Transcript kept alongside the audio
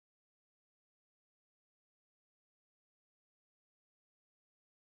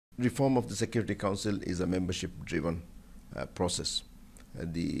reform of the Security Council is a membership-driven process.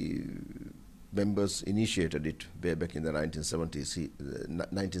 The members initiated it way back in the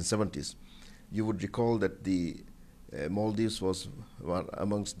 1970s. You would recall that the Maldives was one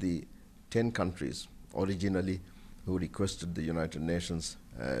amongst the 10 countries originally who requested the United Nations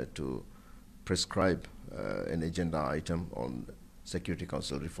to prescribe an agenda item on Security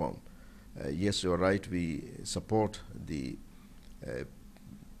Council reform. Yes, you are right, we support the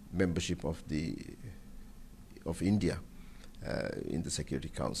membership of India in the Security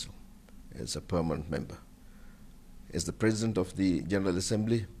Council as a permanent member. As the President of the General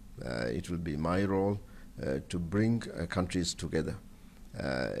Assembly, it will be my role to bring countries together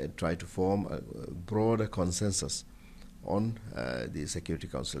and try to form a broader consensus on the Security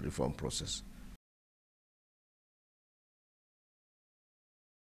Council reform process.